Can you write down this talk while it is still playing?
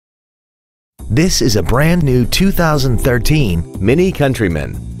This is a brand new 2013 MINI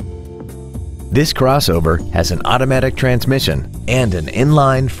Countryman. This crossover has an automatic transmission and an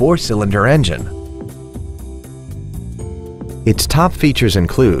inline 4-cylinder engine. Its top features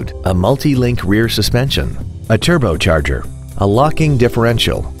include a multi-link rear suspension, a turbocharger, a locking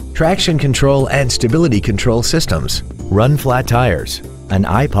differential, traction control and stability control systems, run-flat tires, an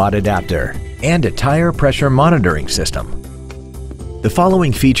iPod adapter, and a tire pressure monitoring system. The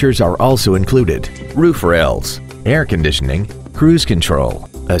following features are also included: roof rails, air conditioning, cruise control,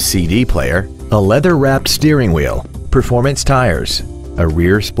 a CD player, a leather-wrapped steering wheel, performance tires, a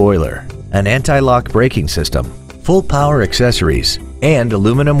rear spoiler, an anti-lock braking system, full power accessories, and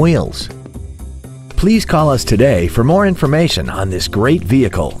aluminum wheels. Please call us today for more information on this great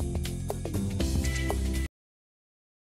vehicle.